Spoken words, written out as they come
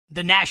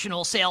The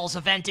national sales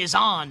event is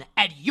on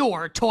at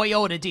your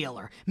Toyota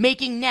dealer,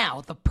 making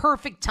now the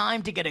perfect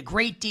time to get a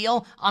great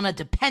deal on a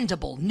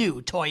dependable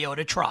new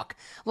Toyota truck.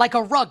 Like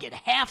a rugged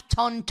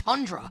half-ton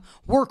Tundra,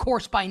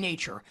 workhorse by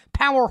nature,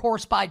 power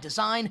horse by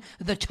design,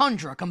 the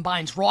Tundra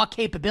combines raw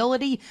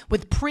capability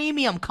with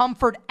premium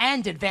comfort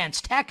and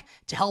advanced tech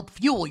to help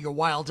fuel your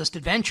wildest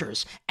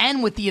adventures.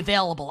 And with the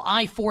available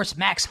iForce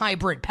Max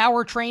Hybrid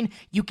powertrain,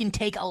 you can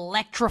take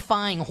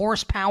electrifying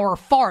horsepower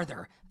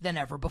farther than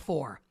ever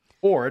before.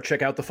 Or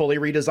check out the fully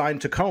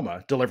redesigned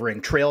Tacoma, delivering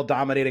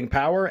trail-dominating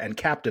power and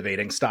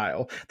captivating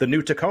style. The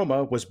new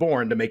Tacoma was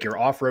born to make your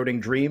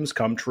off-roading dreams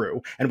come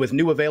true. And with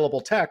new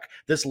available tech,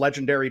 this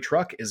legendary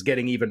truck is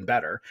getting even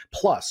better.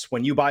 Plus,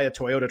 when you buy a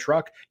Toyota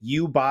truck,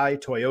 you buy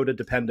Toyota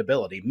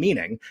dependability,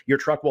 meaning your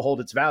truck will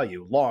hold its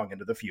value long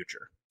into the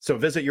future. So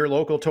visit your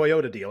local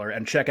Toyota dealer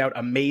and check out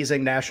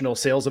amazing national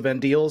sales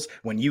event deals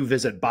when you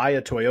visit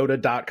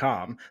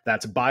buyatoyota.com.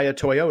 That's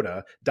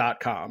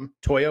buyatoyota.com.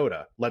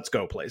 Toyota, let's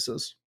go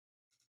places.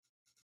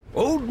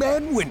 Old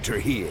Man Winter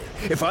here.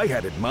 If I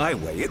had it my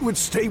way, it would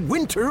stay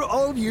winter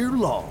all year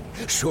long.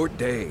 Short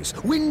days,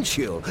 wind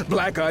chill,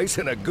 black ice,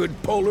 and a good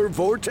polar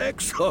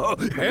vortex. Oh,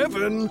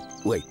 heaven!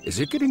 Wait, is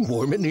it getting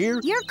warm in here?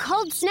 Your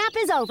cold snap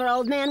is over,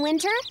 Old Man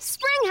Winter.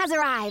 Spring has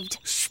arrived.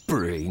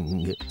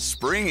 Spring.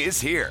 Spring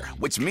is here,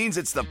 which means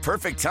it's the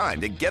perfect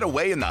time to get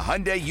away in the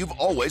Hyundai you've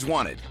always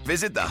wanted.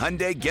 Visit the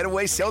Hyundai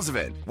Getaway Sales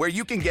Event, where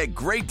you can get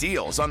great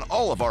deals on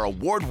all of our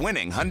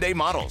award-winning Hyundai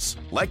models,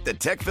 like the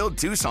tech-filled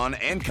Tucson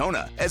and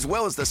Kona, as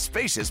well as the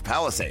spacious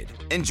Palisade.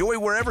 Enjoy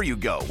wherever you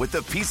go with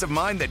the peace of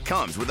mind that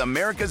comes with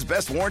America's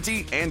best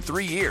warranty and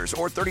 3 years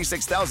or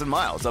 36,000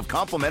 miles of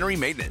complimentary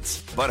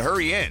maintenance. But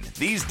hurry in,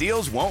 these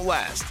deals won't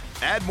last.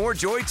 Add more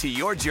joy to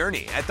your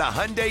journey at the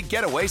Hyundai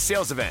Getaway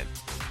Sales Event.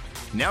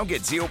 Now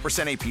get 0%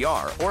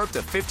 APR or up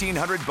to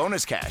 $1,500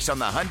 bonus cash on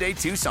the Hyundai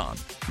Tucson.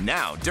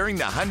 Now, during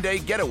the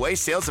Hyundai Getaway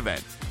Sales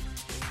Event.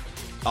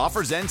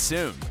 Offers end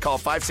soon. Call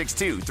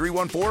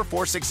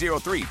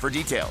 562-314-4603 for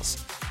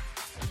details.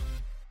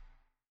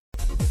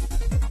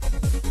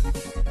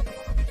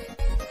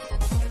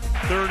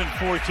 Third and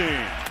 14.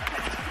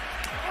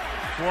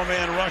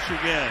 Four-man rush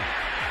again.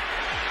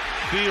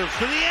 Fields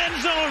to the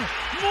end zone.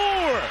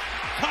 Moore.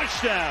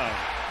 Touchdown.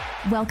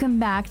 Welcome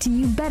back to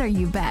You Better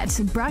You Bet,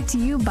 brought to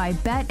you by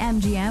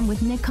BetMGM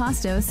with Nick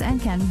Costos and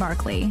Ken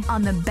Barkley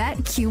on the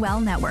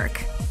BetQL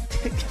network.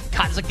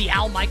 God, it's like the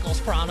Al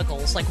Michaels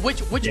Chronicles. Like,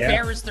 which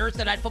Bears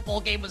Thursday Night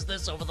Football game was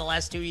this over the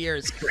last 2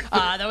 years?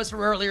 That was from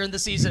earlier in the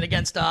season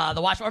against the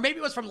Washington, or maybe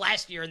it was from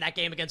last year in that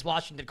game against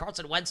Washington.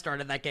 Carson Wentz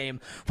started that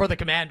game for the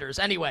Commanders.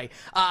 Anyway,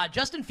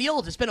 Justin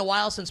Fields, it's been a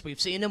while since we've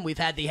seen him. We've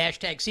had the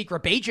hashtag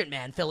Secret Agent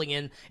Man filling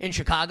in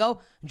Chicago.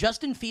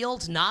 Justin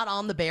Fields not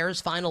on the Bears'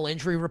 final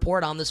injury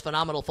report on this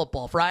phenomenal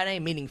Football Friday,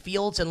 meaning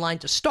Fields in line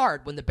to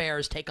start when the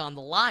Bears take on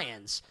the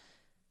Lions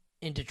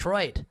in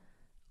Detroit.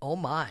 Oh,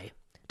 my.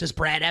 Does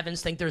Brad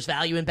Evans think there's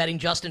value in betting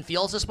Justin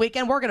Fields this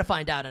weekend? We're going to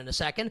find out in a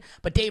second.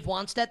 But Dave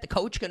Wanstedt, the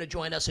coach, going to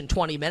join us in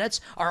 20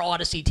 minutes. Our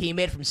Odyssey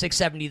teammate from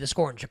 670 The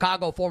Score in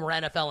Chicago, former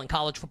NFL and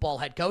college football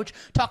head coach,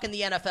 talking the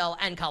NFL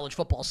and college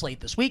football slate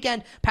this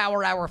weekend.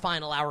 Power Hour,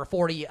 final hour,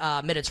 40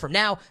 minutes from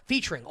now,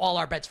 featuring all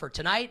our bets for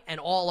tonight and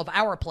all of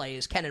our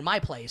plays, Ken and my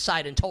plays,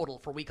 side and total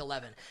for Week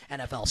 11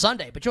 NFL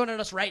Sunday. But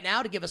joining us right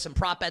now to give us some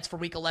prop bets for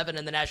Week 11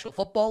 in the National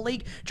Football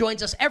League,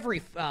 joins us every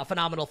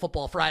phenomenal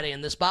Football Friday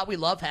in this spot. We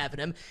love having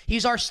him.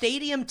 He's our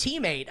Stadium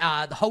teammate,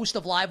 the host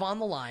of Live on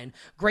the Line,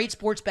 great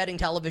sports betting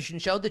television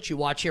show that you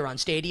watch here on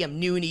Stadium,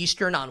 noon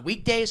Eastern on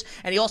weekdays.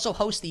 And he also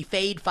hosts the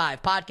Fade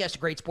 5 podcast, a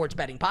great sports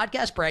betting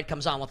podcast. Brad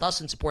comes on with us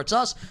and supports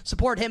us.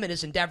 Support him in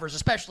his endeavors,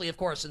 especially, of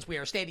course, since we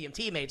are Stadium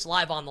teammates,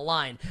 Live on the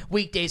Line,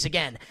 weekdays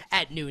again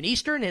at noon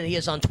Eastern. And he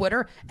is on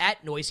Twitter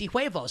at Noisy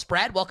Huevos.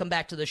 Brad, welcome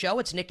back to the show.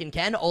 It's Nick and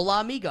Ken.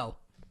 Hola, amigo.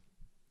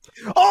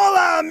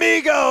 Hola,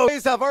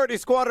 amigos! I've already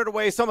squandered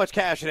away so much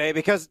cash today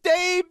because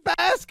day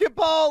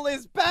basketball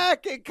is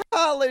back in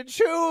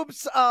college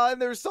hoops, and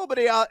there's so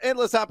many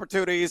endless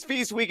opportunities.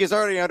 Feast week is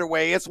already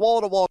underway. It's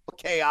wall-to-wall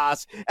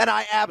chaos, and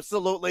I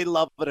absolutely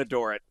love and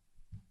adore it.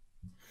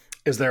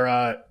 Is there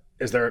a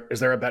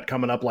bet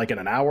coming up like in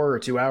an hour or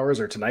 2 hours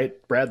or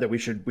tonight, Brad, that we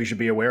should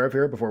be aware of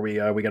here before we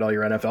get all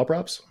your NFL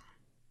props?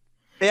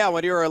 Yeah,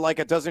 when you're like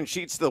a dozen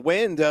sheets to the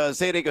wind,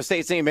 San Diego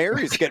State St.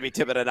 Mary's is going to be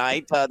tipping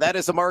tonight. That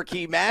is a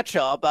marquee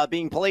matchup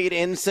being played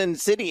in Sin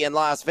City in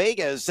Las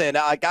Vegas. And,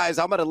 guys,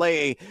 I'm going to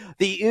lay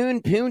the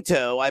un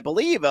punto, I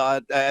believe.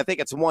 I think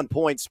it's 1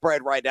 point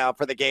spread right now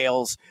for the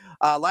Gales.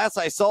 Last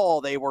I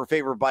saw, they were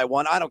favored by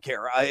one. I don't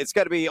care. It's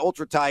going to be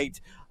ultra tight.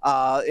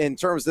 In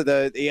terms of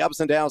the ups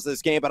and downs of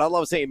this game, but I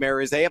love St.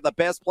 Mary's. They have the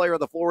best player on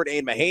the floor,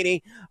 Aiden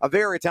Mahaney, a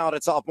very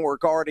talented sophomore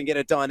guard, and get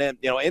it done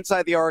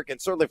inside the arc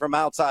and certainly from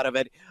outside of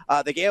it.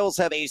 The Gales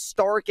have a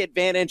stark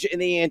advantage in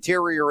the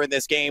interior in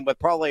this game with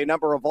probably a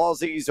number of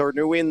Aussies or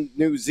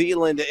New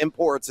Zealand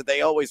imports that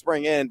they always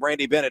bring in.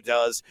 Brandy Bennett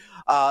does.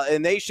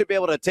 And they should be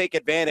able to take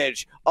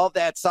advantage of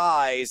that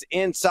size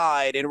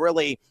inside and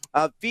really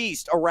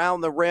feast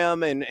around the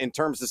rim in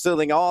terms of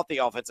sealing off the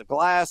offensive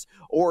glass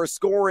or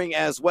scoring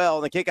as well.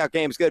 And the kickout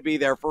game is going to be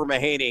there for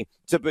Mahaney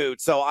to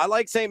boot. So I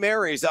like St.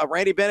 Mary's.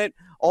 Randy Bennett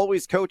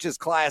always coaches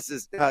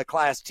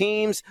class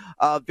teams.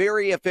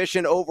 Very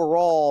efficient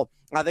overall.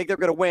 I think they're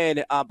going to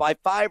win by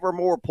 5 or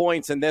more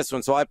points in this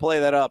one. So I play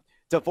that up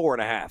to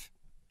 4.5.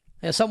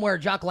 Yeah, somewhere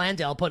Jock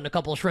Landale putting a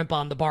couple of shrimp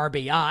on the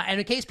Barbie. And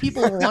in case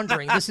people were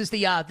wondering, this is the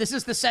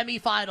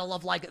semifinal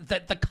of like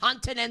the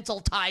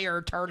Continental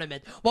Tire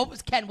tournament. What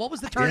was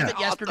the tournament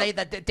yesterday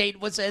that the date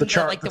was in?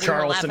 The we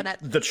were laughing at?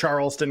 The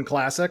Charleston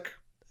Classic.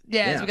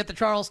 Yeah, so we got the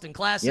Charleston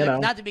Classic,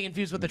 not to be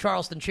confused with the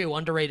Charleston Chew,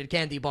 underrated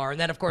candy bar. And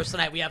then, of course,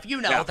 tonight we have,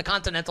 the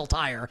Continental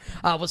Tire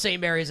with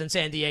St. Mary's in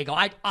San Diego.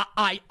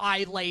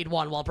 I laid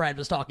one while Brad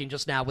was talking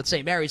just now with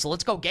St. Mary's. So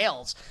let's go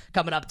Gales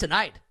coming up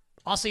tonight.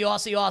 Aussie,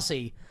 Aussie,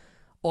 Aussie.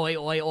 Oi,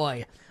 oi,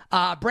 oi.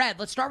 Brad,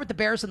 let's start with the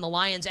Bears and the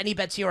Lions. Any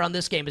bets here on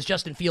this game as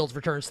Justin Fields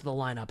returns to the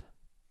lineup?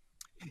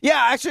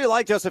 Yeah, I actually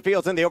like Justin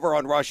Fields in the over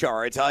on rush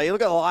yards. You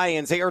look at the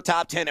Lions, they are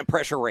top 10 in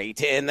pressure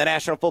rate in the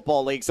National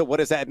Football League. So what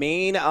does that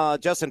mean?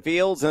 Justin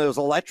Fields and those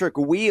electric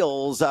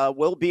wheels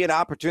will be an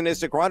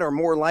opportunistic runner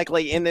more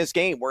likely in this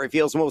game where he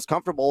feels most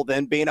comfortable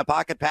than being a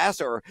pocket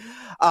passer.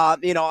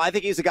 I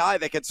think he's a guy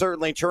that could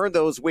certainly churn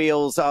those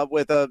wheels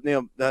with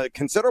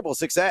considerable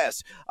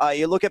success.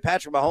 You look at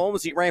Patrick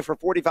Mahomes, he ran for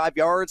 45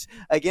 yards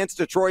against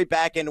Detroit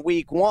back in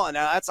week 1.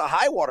 Now, that's a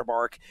high water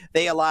mark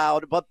they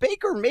allowed. But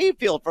Baker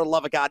Mayfield, for the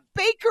love of God,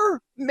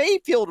 Baker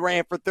Mayfield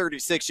ran for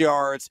 36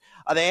 yards.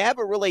 They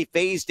haven't really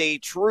faced a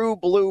true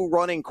blue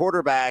running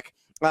quarterback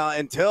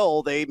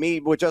until they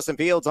meet with Justin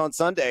Fields on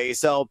Sunday.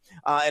 So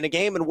in a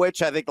game in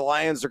which I think the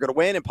Lions are going to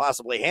win and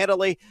possibly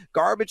handily,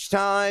 garbage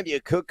time,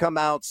 you could come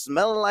out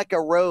smelling like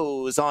a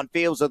rose on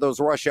Fields of those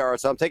rush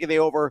yards. So I'm taking the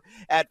over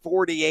at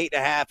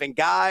 48.5. And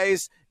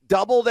guys,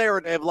 double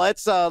narrative.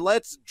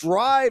 Let's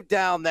drive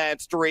down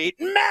that street.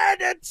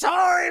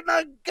 Mandatory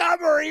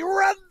Montgomery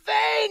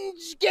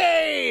revenge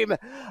game.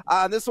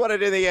 This one I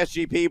did the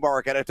SGP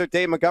market. I took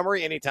Dave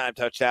Montgomery anytime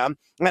touchdown,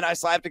 and I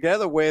slapped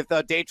together with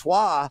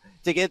Detroit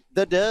to get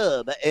the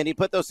dub. And he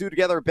put those two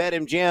together at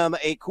BetMGM,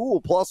 a cool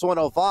plus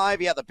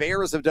 105. Yeah, the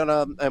Bears have done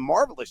a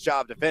marvelous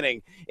job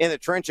defending in the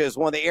trenches.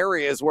 One of the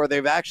areas where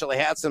they've actually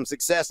had some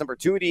success. Number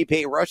 2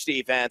 DP rush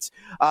defense.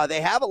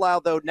 They have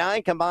allowed, though,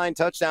 9 combined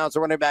touchdowns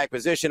to running back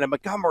position. And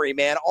Montgomery,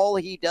 man, all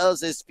he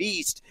does is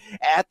feast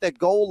at the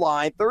goal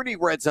line. 30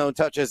 red zone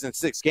touches in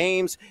 6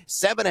 games.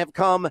 7 have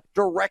come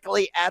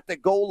directly at the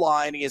goal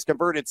line. He has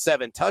converted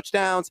 7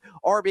 touchdowns.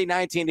 RB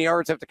 19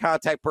 yards after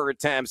contact per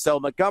attempt. So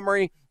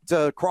Montgomery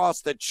to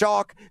cross the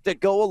chalk to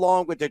go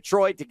along with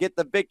Detroit to get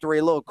the victory.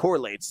 A little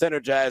correlate,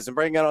 synergize, and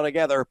bring it all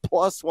together.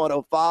 Plus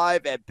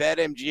 105 at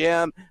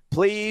BetMGM.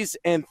 Please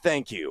and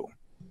thank you.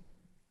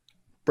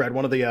 Brad,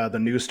 one of the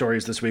news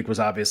stories this week was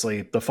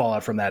obviously the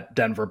fallout from that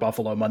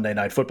Denver-Buffalo Monday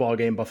Night Football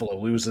game. Buffalo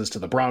loses to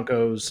the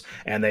Broncos,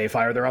 and they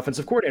fire their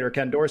offensive coordinator,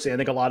 Ken Dorsey. I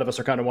think a lot of us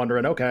are kind of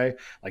wondering, okay,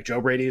 like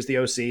Joe Brady is the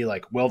OC,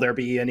 like will there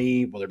be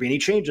any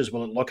changes?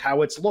 Will it look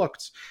how it's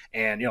looked?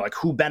 And like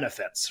who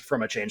benefits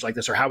from a change like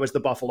this, or how is the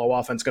Buffalo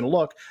offense going to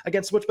look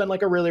against what's been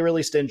like a really,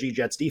 really stingy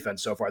Jets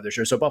defense so far this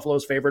year? So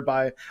Buffalo's favored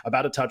by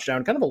about a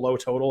touchdown, kind of a low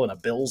total in a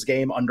Bills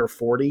game under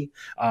 40.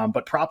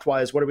 But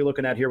prop-wise, what are we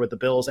looking at here with the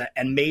Bills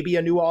and maybe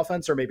a new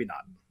offense? Or maybe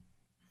not?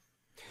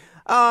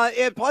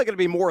 It's probably going to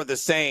be more of the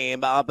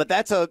same, but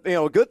that's a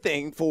good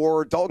thing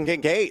for Dalton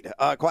Kincaid,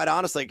 quite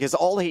honestly, because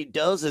all he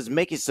does is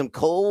make you some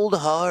cold,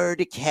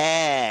 hard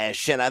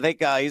cash, and I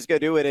think he's going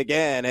to do it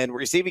again. And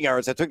receiving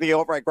yards, I took the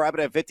over, I grabbed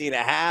it at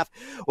 50.5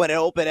 when it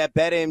opened at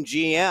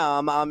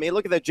BetMGM.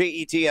 Look at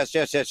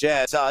the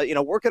Jets.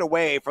 Working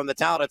away from the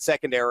talented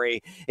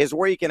secondary is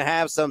where you can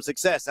have some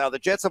success. Now, the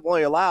Jets have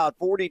only allowed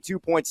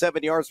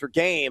 42.7 yards per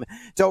game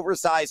to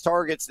oversized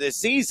targets this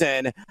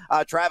season.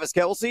 Travis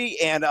Kelce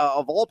and,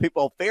 of all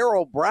people,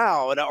 Farrell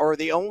Brown are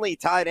the only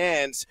tight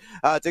ends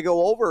to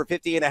go over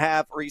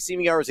 50.5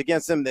 receiving yards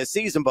against them this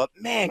season. But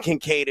man,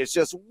 Kincaid is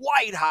just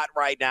white hot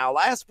right now.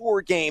 Last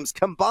 4 games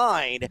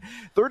combined,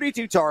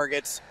 32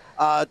 targets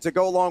to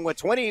go along with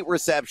 28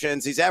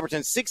 receptions. He's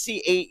averaging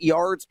 68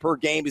 yards per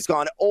game. He's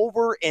gone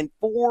over in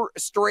 4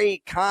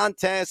 straight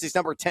contests. He's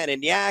number 10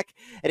 in YAC,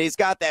 and he's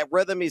got that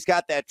rhythm. He's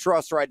got that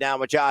trust right now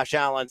with Josh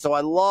Allen. So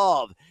I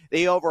love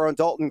the over on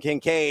Dalton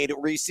Kincaid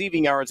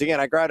receiving yards. Again,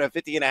 I grabbed a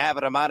 50.5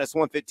 at a minus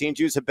 115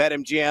 juice at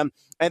BetMGM.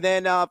 And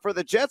then for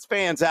the Jets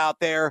fans out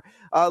there,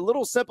 a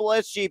little simple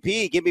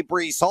SGP. Give me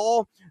Breece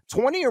Hall,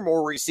 20 or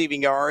more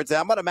receiving yards.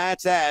 I'm going to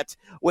match that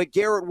with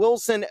Garrett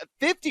Wilson,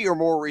 50 or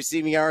more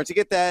receiving yards. You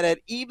get that at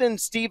even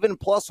Steven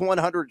plus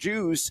 100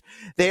 juice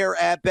there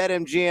at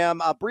BetMGM.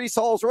 Breece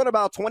Hall's run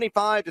about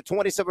 25 to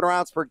 27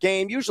 routes per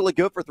game, usually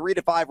good for 3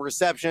 to 5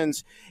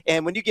 receptions.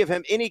 And when you give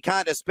him any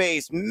kind of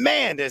space,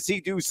 man, does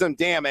he do some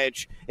damage.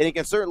 And he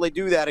can certainly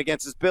do that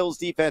against his Bills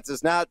defense.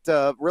 Has not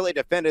really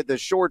defended the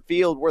short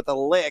field worth a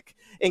lick.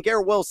 And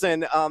Garrett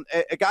Wilson,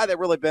 a guy that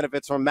really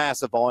benefits from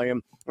massive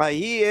volume.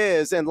 He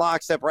is in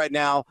lockstep right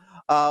now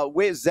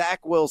with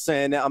Zach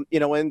Wilson,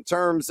 in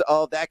terms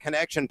of that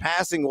connection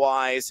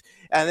passing-wise.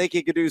 I think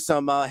he could do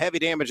some heavy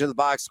damage in the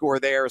box score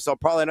there. So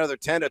probably another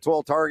 10 to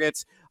 12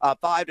 targets,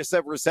 5 to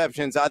 7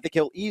 receptions. I think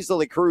he'll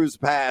easily cruise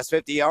past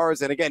 50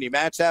 yards. And again, you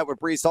match that with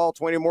Breece Hall,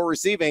 20 more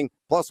receiving,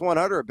 plus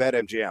 100 at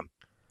BetMGM.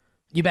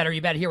 You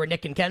bet here with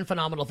Nick and Ken.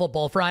 Phenomenal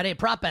Football Friday.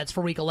 Prop bets for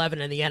Week 11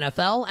 in the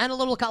NFL and a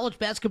little college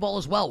basketball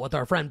as well with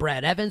our friend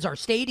Brad Evans, our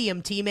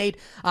Stadium teammate,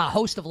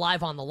 host of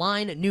Live on the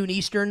Line at noon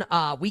Eastern,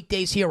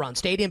 weekdays here on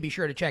Stadium. Be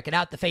sure to check it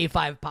out. The Fave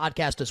 5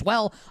 podcast as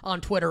well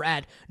on Twitter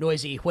at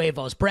Noisy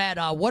Huevos. Brad,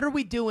 what are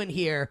we doing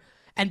here?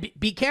 And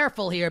be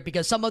careful here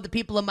because some of the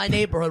people in my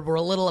neighborhood were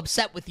a little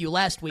upset with you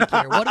last week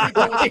here. What are we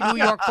doing with the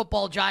New York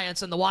Football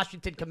Giants and the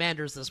Washington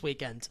Commanders this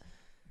weekend?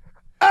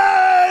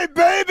 Hey,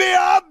 baby,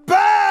 I'm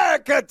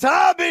back!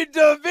 Tommy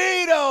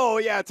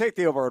DeVito! Yeah, take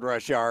the over on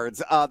rush yards.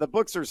 The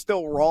books are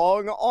still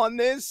wrong on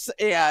this,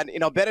 and,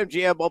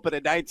 BetMGM opened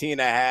at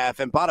 19.5,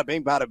 and bada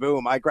bing, bada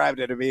boom, I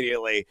grabbed it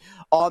immediately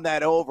on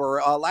that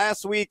over.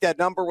 Last week, that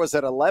number was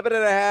at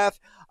 11.5.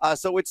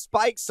 So it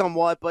spikes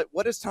somewhat, but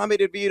what does Tommy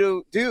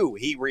DeVito do?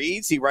 He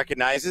reads, he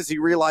recognizes, he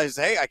realizes,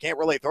 hey, I can't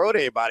really throw to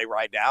anybody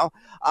right now,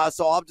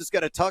 so I'm just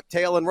going to tuck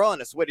tail and run.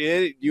 That's what he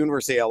did at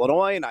University of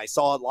Illinois, and I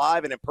saw it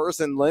live and in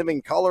person,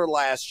 living color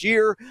last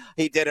year.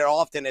 He did it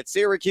often at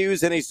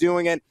Syracuse, and he's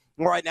doing it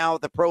right now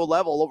at the pro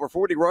level, over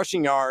 40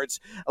 rushing yards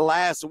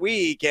last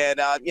week.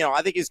 And, I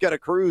think he's going to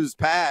cruise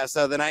past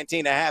the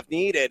 19.5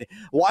 needed.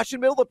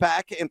 Washington middle of the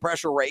pack in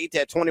pressure rate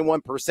at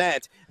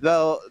 21%,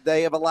 though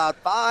they have allowed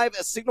 5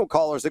 signal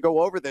callers to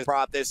go over this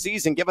prop this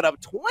season, giving up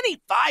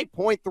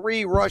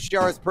 25.3 rush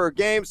yards per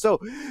game. So,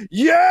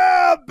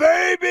 yeah,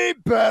 baby,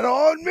 bet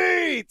on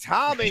me.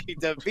 Tommy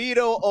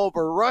DeVito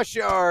over rush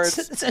yards.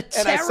 It's a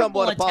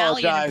terrible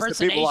Italian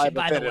impersonation,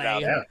 by the way.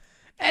 Yeah.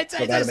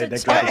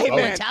 It's terrible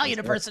Italian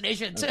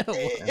impersonation, too.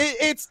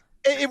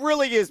 It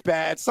really is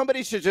bad.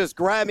 Somebody should just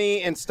grab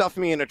me and stuff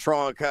me in a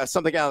trunk,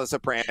 something out of The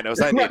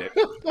Sopranos. I need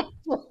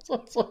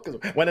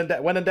it. When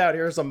in doubt,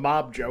 here are some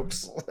mob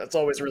jokes. That's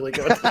always really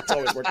good. That's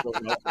always worked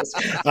really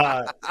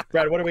well.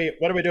 Brad, what do we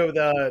do with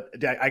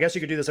I guess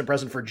you could do this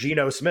impression for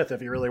Geno Smith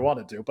if you really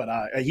wanted to, but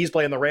he's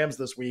playing the Rams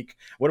this week.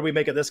 What do we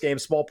make of this game?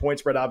 Small point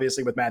spread,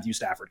 obviously, with Matthew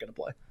Stafford going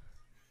to play.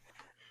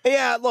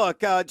 Yeah,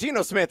 look,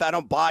 Geno Smith, I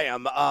don't buy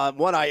him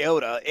one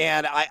iota,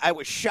 and I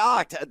was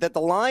shocked that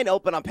the line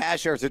opened on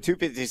pass yards at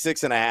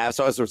 256.5,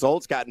 so as a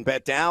result, it's gotten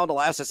bet down. The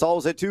last I saw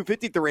was at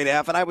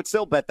 253.5, and I would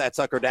still bet that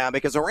sucker down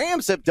because the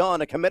Rams have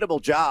done a commendable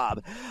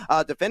job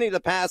defending the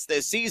pass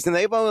this season.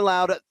 They've only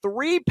allowed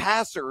 3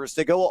 passers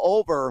to go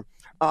over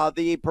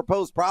the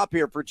proposed prop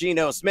here for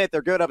Geno Smith.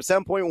 They're good up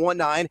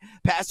 7.19.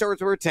 Pass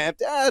yards per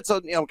attempt. It's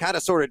kind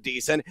of sort of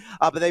decent.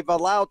 But they've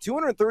allowed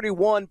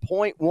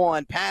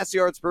 231.1 pass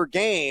yards per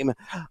game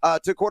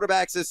to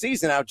quarterbacks this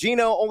season. Now,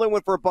 Geno only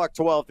went for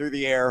 $112 through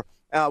the air.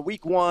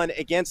 Week 1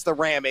 against the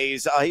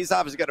Rammies. He's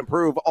obviously going to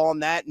improve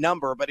on that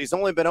number, but he's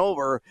only been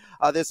over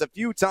this a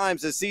few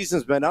times this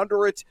season's been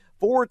under it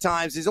 4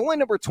 times. He's only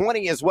number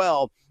 20 as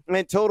well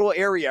in total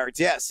air yards.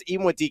 Yes,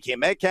 even with DK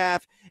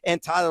Metcalf and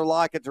Tyler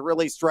Lockett to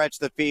really stretch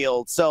the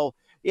field. So,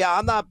 yeah,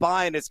 I'm not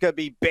buying it's going to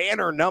be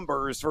banner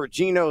numbers for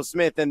Geno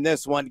Smith in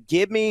this one.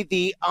 Give me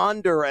the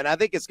under, and I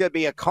think it's going to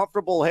be a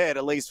comfortable hit,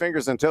 at least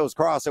fingers and toes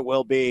crossed it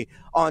will be,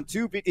 on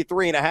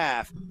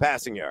 253.5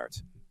 passing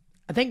yards.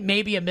 I think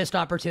maybe a missed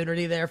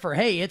opportunity there for,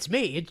 hey, it's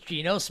me, it's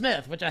Geno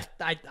Smith, which I would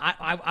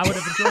have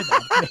enjoyed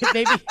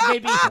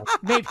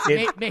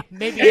that.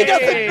 maybe. He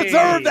doesn't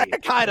deserve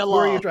that kind of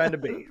love. Who are you trying to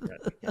be?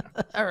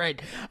 All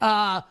right.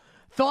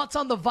 Thoughts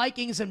on the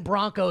Vikings and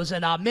Broncos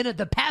and minute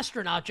the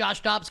Pastronaut,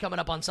 Josh Dobbs, coming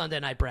up on Sunday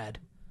night, Brad.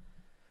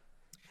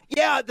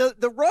 Yeah,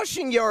 the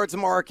rushing yards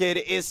market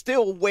is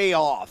still way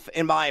off,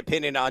 in my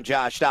opinion, on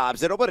Josh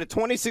Dobbs. It opened at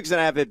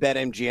 26.5 at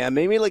BetMGM.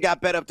 Immediately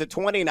got bet up to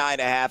 29.5.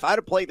 I'd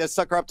have played this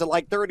sucker up to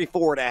like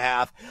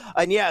 34.5.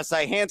 And yes,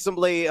 I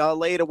handsomely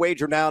laid a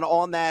wager down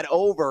on that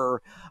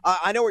over.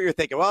 I know what you're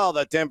thinking. Well,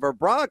 the Denver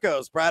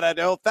Broncos, Brad, I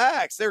know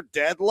facts. They're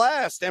dead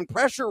last in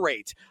pressure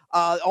rate.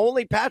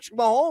 Only Patrick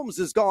Mahomes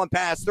has gone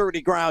past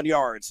 30 ground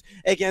yards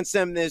against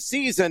them this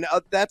season.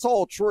 That's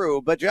all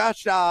true, but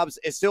Josh Dobbs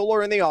is still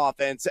learning the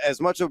offense as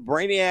much of a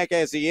brainiac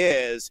as he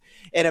is.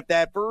 And if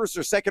that first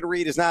or second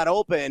read is not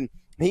open,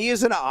 he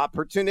is an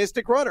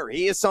opportunistic runner.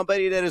 He is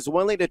somebody that is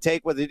willing to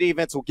take what the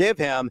defense will give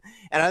him.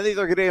 And I think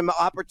they're going to give him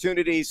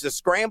opportunities to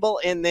scramble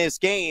in this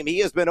game. He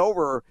has been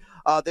over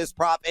this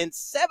prop in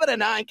 7 to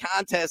 9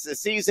 contests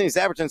this season. He's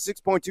averaging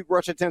 6.2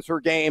 rush attempts per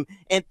game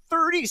and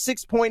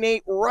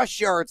 36.8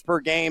 rush yards per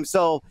game.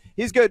 So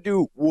he's going to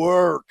do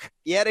work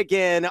yet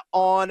again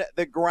on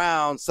the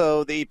ground.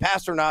 So the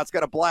Pastronaut's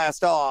going to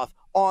blast off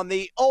on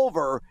the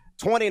over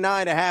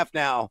 29.5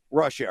 now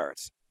rush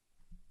yards.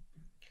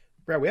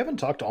 Brad, we haven't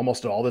talked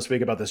almost at all this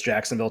week about this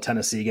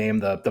Jacksonville-Tennessee game.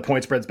 The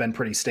point spread's been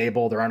pretty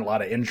stable. There aren't a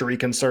lot of injury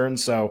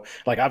concerns. So,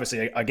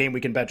 obviously a game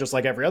we can bet just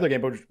like every other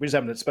game, but we just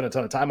haven't spent a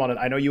ton of time on it.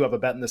 I know you have a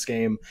bet in this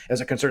game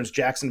as it concerns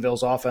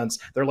Jacksonville's offense.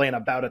 They're laying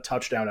about a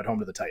touchdown at home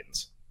to the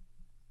Titans.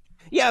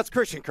 Yeah, it's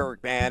Christian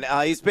Kirk, man.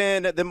 He's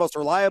been the most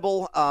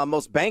reliable,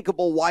 most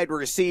bankable wide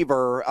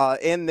receiver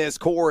in this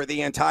core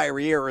the entire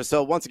year.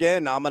 So once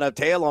again, I'm going to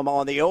tail him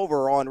on the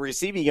over on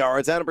receiving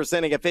yards,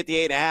 100% at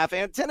 58.5.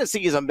 And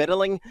Tennessee is a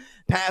middling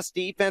pass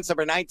defense,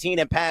 number 19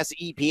 in pass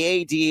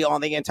EPAD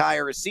on the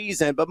entire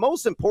season. But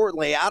most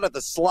importantly, out of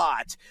the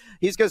slot,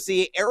 he's going to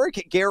see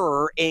Eric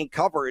Garrer in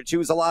coverage,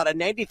 who's allowed a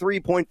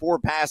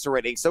 93.4 passer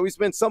rating. So he's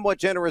been somewhat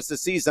generous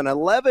this season.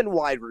 11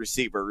 wide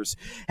receivers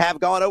have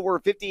gone over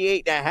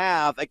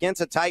 58.5 against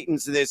the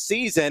Titans this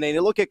season. And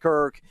you look at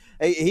Kirk,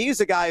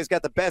 he's a guy who's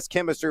got the best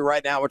chemistry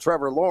right now with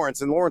Trevor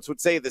Lawrence, and Lawrence would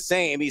say the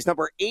same. He's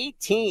number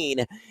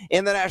 18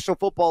 in the National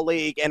Football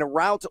League and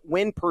route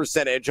win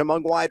percentage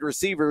among wide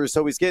receivers,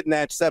 so he's getting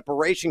that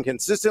separation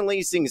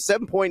consistently, seeing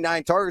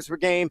 7.9 targets per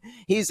game.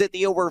 He's at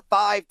the over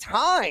 5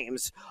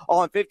 times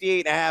on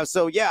 58.5.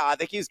 So, yeah, I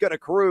think he's going to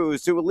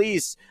cruise to at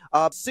least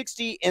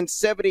 60 and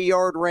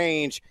 70-yard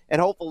range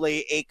and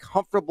hopefully a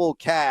comfortable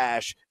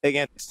cash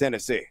against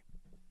Tennessee.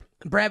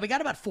 Brad, we got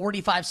about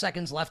 45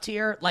 seconds left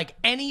here. Like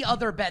any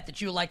other bet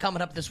that you like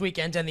coming up this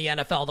weekend in the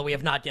NFL that we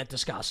have not yet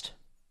discussed?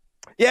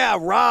 Yeah,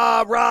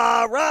 rah,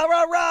 rah, rah,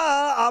 rah,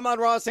 rah. I'm on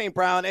Ross St.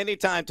 Brown,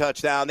 anytime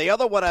touchdown. The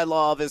other one I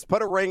love is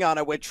put a ring on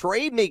it with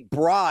Trey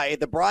McBride,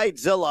 the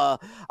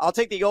Bridezilla. I'll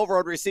take the over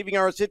on receiving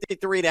yards,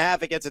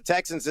 53.5 against the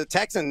Texans. The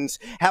Texans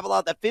have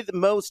allowed the 5th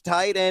most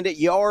tight end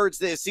yards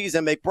this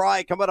season.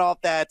 McBride coming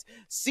off that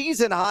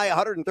season high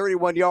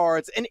 131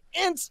 yards, an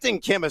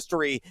instant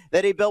chemistry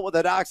that he built with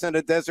the Docs in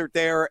the Desert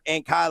there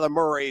and Kyler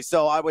Murray.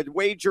 So I would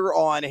wager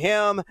on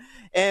him.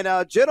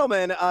 And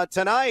gentlemen,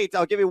 tonight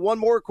I'll give you one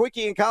more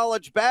quickie in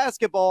college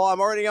basketball. I'm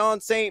already on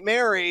St.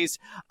 Mary's.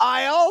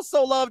 I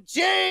also love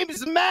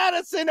James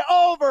Madison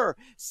over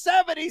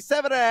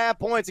 77.5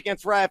 points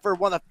against Radford,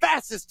 one of the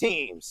fastest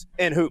teams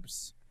in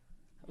hoops.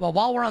 Well,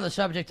 while we're on the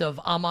subject of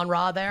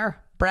Amon-Ra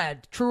there,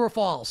 Brad, true or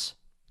false?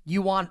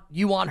 You want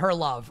her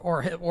love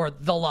or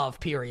the love,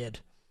 period?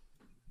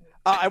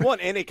 I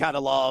want any kind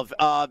of love,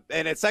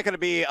 and it's not going to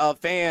be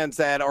fans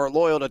that are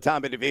loyal to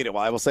Tommy DeVito.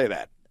 I will say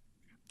that.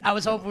 I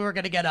was hoping we were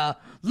going to get a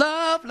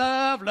love,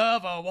 love,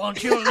 love, I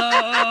want your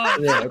love.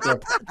 Yeah,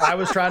 I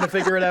was trying to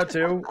figure it out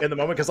too in the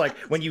moment because, like,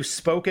 when you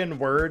spoken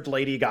word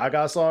Lady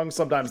Gaga songs,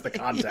 sometimes the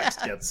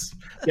context gets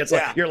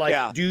like you're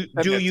like, do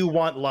you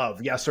want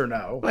love? Yes or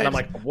no? And I'm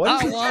like,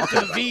 what? I want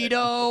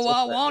DeVito.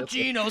 I want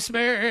Geno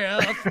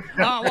Smith.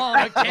 I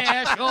want to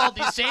cash all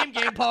these same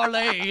game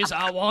parlays.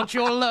 I want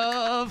your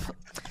love.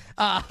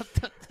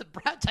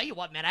 Brad, tell you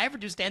what, man, I ever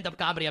do stand-up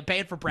comedy, I'm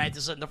paying for Brad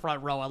to sit in the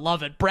front row. I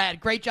love it. Brad,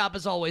 great job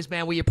as always,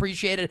 man. We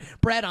appreciate it.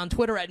 Brad on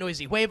Twitter at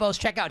Noisy Huevos.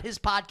 Check out his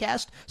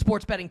podcast,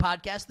 sports betting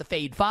podcast, The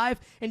Fade 5.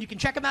 And you can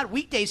check him out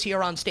weekdays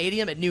here on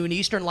Stadium at noon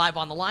Eastern, live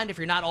on the line. If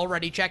you're not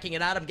already checking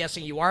it out, I'm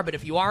guessing you are. But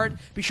if you aren't,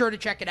 be sure to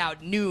check it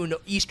out noon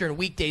Eastern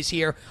weekdays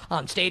here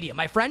on Stadium.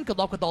 My friend, good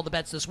luck with all the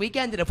bets this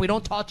weekend. And if we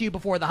don't talk to you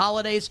before the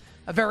holidays,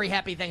 a very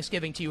happy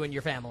Thanksgiving to you and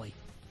your family.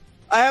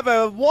 I have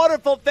a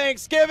wonderful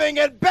Thanksgiving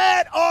and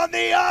bet on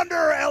the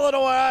under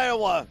Illinois,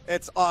 Iowa.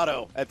 It's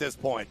auto at this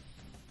point.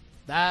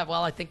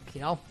 Well, I think,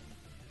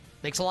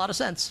 makes a lot of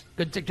sense.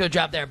 Good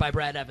job there by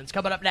Brad Evans.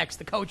 Coming up next,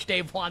 the coach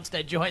Dave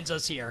Wanstead joins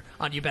us here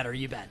on You Better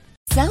You Bet.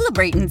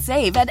 Celebrate and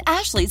save at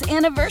Ashley's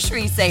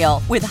Anniversary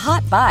Sale. With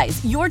Hot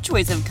Buys, your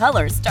choice of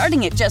colors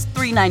starting at just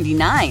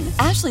 $3.99.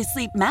 Ashley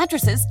Sleep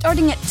mattresses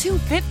starting at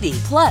 $2.50.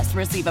 Plus,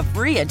 receive a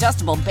free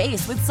adjustable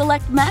base with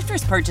select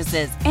mattress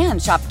purchases.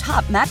 And shop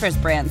top mattress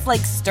brands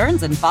like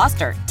Stearns &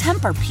 Foster,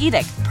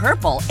 Tempur-Pedic,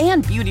 Purple,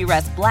 and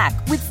Beautyrest Black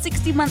with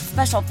 60-month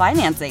special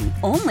financing.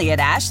 Only at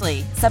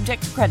Ashley.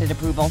 Subject to credit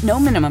approval. No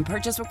minimum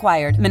purchase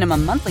required.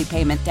 Minimum monthly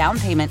payment, down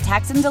payment,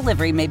 tax, and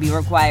delivery may be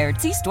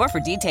required. See store for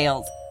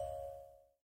details.